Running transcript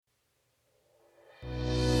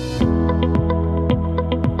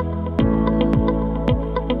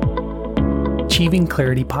Achieving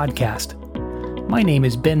Clarity podcast. My name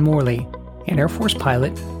is Ben Morley, an Air Force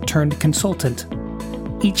pilot turned consultant.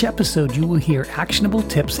 Each episode you will hear actionable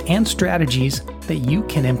tips and strategies that you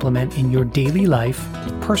can implement in your daily life,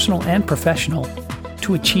 personal and professional,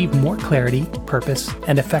 to achieve more clarity, purpose,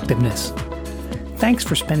 and effectiveness. Thanks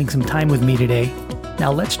for spending some time with me today.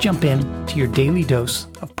 Now let's jump in to your daily dose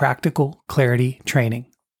of practical clarity training.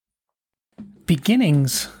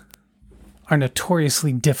 Beginnings are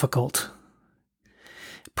notoriously difficult.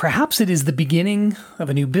 Perhaps it is the beginning of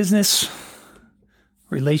a new business,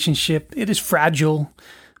 relationship. It is fragile,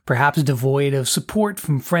 perhaps devoid of support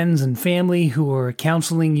from friends and family who are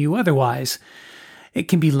counseling you otherwise. It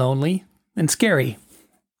can be lonely and scary.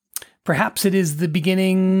 Perhaps it is the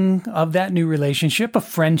beginning of that new relationship, a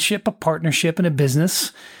friendship, a partnership, and a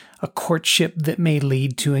business, a courtship that may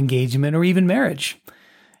lead to engagement or even marriage.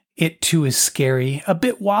 It too is scary, a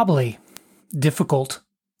bit wobbly, difficult.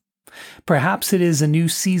 Perhaps it is a new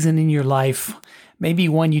season in your life, maybe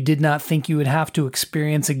one you did not think you would have to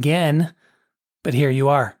experience again, but here you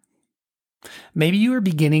are. Maybe you are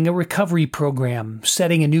beginning a recovery program,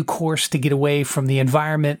 setting a new course to get away from the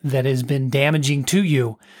environment that has been damaging to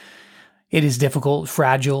you. It is difficult,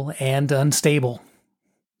 fragile, and unstable.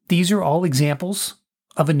 These are all examples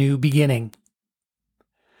of a new beginning.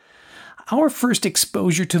 Our first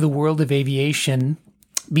exposure to the world of aviation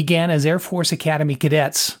began as Air Force Academy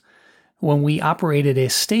cadets when we operated a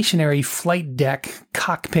stationary flight deck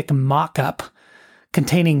cockpit mock-up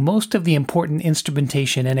containing most of the important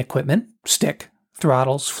instrumentation and equipment, stick,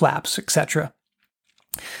 throttles, flaps, etc.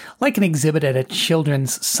 Like an exhibit at a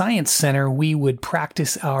children's science center, we would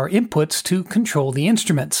practice our inputs to control the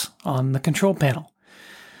instruments on the control panel.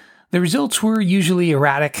 The results were usually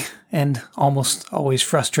erratic and almost always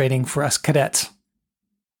frustrating for us cadets.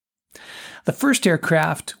 The first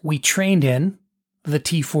aircraft we trained in, the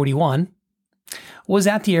T-41, was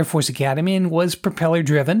at the Air Force Academy and was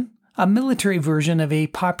propeller-driven, a military version of a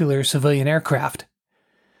popular civilian aircraft.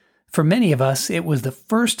 For many of us, it was the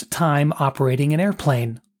first time operating an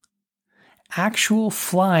airplane. Actual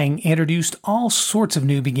flying introduced all sorts of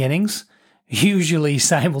new beginnings, usually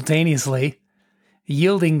simultaneously,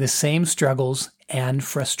 yielding the same struggles and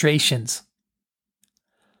frustrations.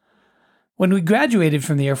 When we graduated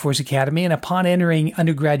from the Air Force Academy and upon entering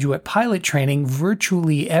undergraduate pilot training,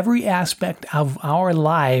 virtually every aspect of our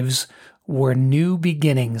lives were new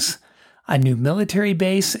beginnings. A new military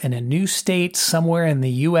base in a new state somewhere in the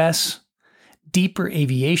U.S., deeper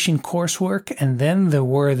aviation coursework, and then there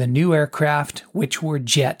were the new aircraft, which were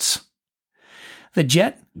jets. The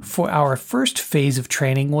jet for our first phase of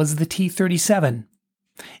training was the T-37.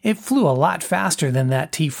 It flew a lot faster than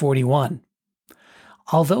that T-41.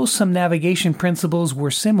 Although some navigation principles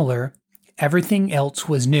were similar, everything else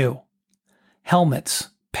was new. Helmets,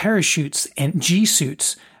 parachutes, and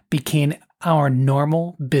G-suits became our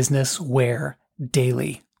normal business wear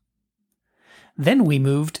daily. Then we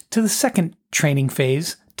moved to the second training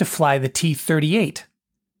phase to fly the T-38.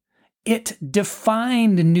 It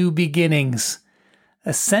defined new beginnings.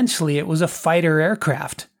 Essentially, it was a fighter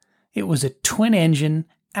aircraft. It was a twin-engine,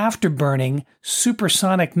 afterburning,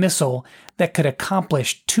 supersonic missile that could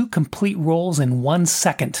accomplish 2 complete rolls in 1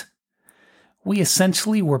 second. We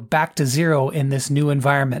essentially were back to zero in this new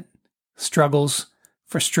environment. Struggles,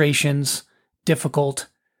 frustrations, difficult,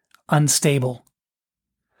 unstable.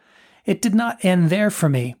 It did not end there for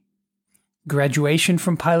me. Graduation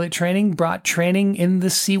from pilot training brought training in the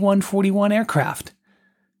C-141 aircraft.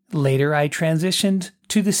 Later, I transitioned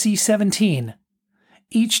to the C-17.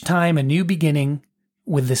 Each time a new beginning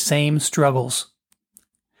with the same struggles.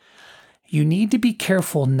 You need to be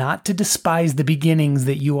careful not to despise the beginnings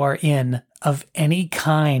that you are in of any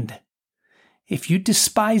kind. If you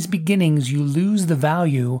despise beginnings, you lose the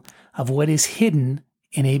value of what is hidden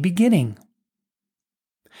in a beginning.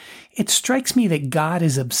 It strikes me that God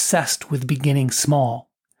is obsessed with beginning small.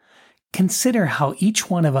 Consider how each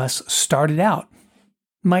one of us started out,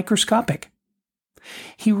 microscopic.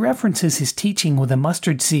 He references his teaching with a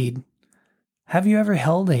mustard seed. Have you ever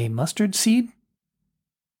held a mustard seed?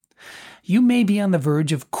 You may be on the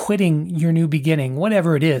verge of quitting your new beginning,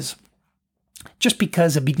 whatever it is. Just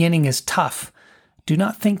because a beginning is tough, do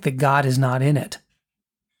not think that God is not in it.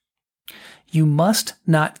 You must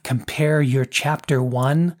not compare your chapter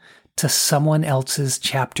 1 to someone else's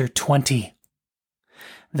chapter 20.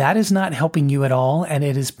 That is not helping you at all, and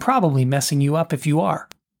it is probably messing you up if you are.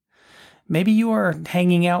 Maybe you are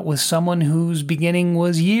hanging out with someone whose beginning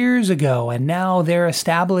was years ago, and now they're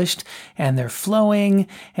established, and they're flowing,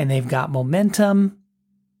 and they've got momentum,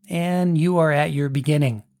 and you are at your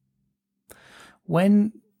beginning.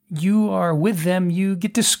 When you are with them, you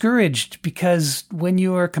get discouraged because when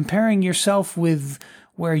you are comparing yourself with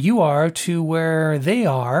where you are to where they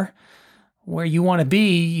are, where you want to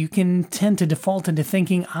be, you can tend to default into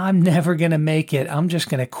thinking, I'm never going to make it. I'm just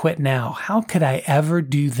going to quit now. How could I ever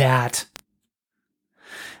do that?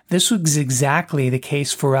 This was exactly the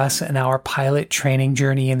case for us in our pilot training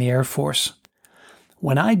journey in the Air Force.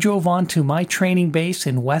 When I drove onto my training base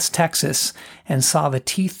in West Texas and saw the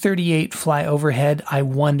T-38 fly overhead, I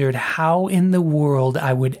wondered how in the world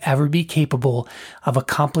I would ever be capable of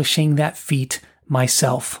accomplishing that feat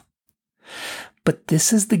myself. But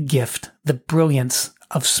this is the gift, the brilliance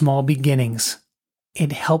of small beginnings.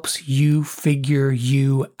 It helps you figure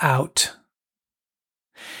you out.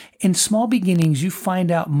 In small beginnings, you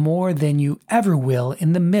find out more than you ever will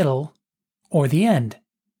in the middle or the end.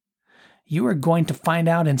 You are going to find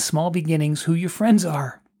out in small beginnings who your friends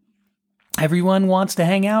are. Everyone wants to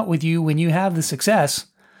hang out with you when you have the success,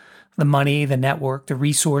 the money, the network, the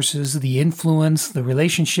resources, the influence, the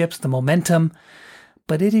relationships, the momentum.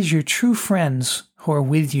 But it is your true friends who are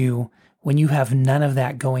with you when you have none of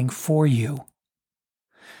that going for you.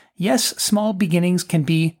 Yes, small beginnings can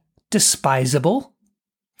be despisable,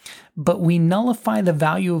 but we nullify the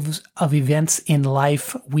value of events in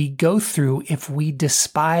life we go through if we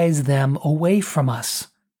despise them away from us.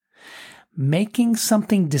 Making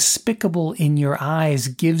something despicable in your eyes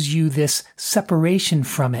gives you this separation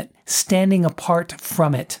from it, standing apart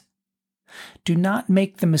from it. Do not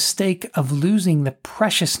make the mistake of losing the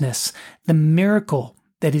preciousness, the miracle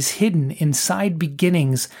that is hidden inside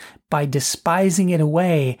beginnings by despising it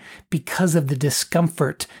away because of the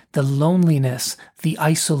discomfort, the loneliness, the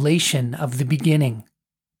isolation of the beginning.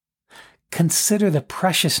 Consider the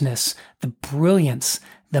preciousness, the brilliance,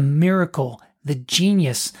 the miracle, the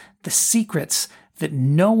genius, the secrets that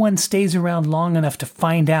no one stays around long enough to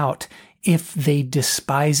find out if they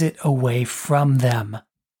despise it away from them.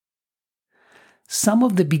 Some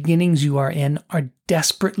of the beginnings you are in are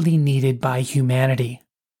desperately needed by humanity.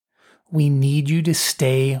 We need you to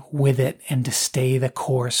stay with it and to stay the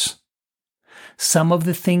course. Some of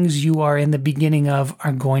the things you are in the beginning of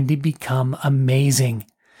are going to become amazing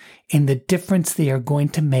in the difference they are going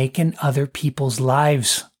to make in other people's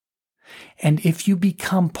lives. And if you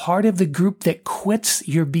become part of the group that quits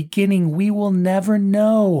your beginning, we will never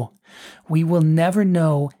know. We will never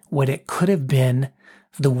know what it could have been.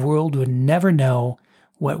 The world would never know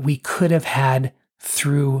what we could have had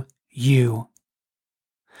through you.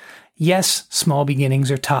 Yes, small beginnings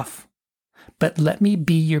are tough, but let me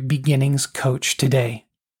be your beginnings coach today.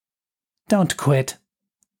 Don't quit.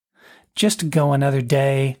 Just go another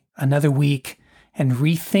day, another week, and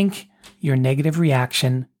rethink your negative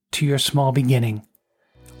reaction to your small beginning.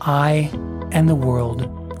 I and the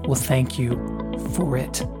world will thank you for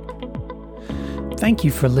it. Thank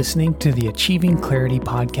you for listening to the Achieving Clarity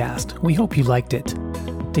podcast. We hope you liked it.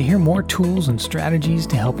 To hear more tools and strategies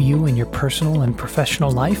to help you in your personal and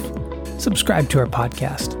professional life, subscribe to our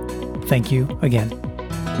podcast. Thank you again.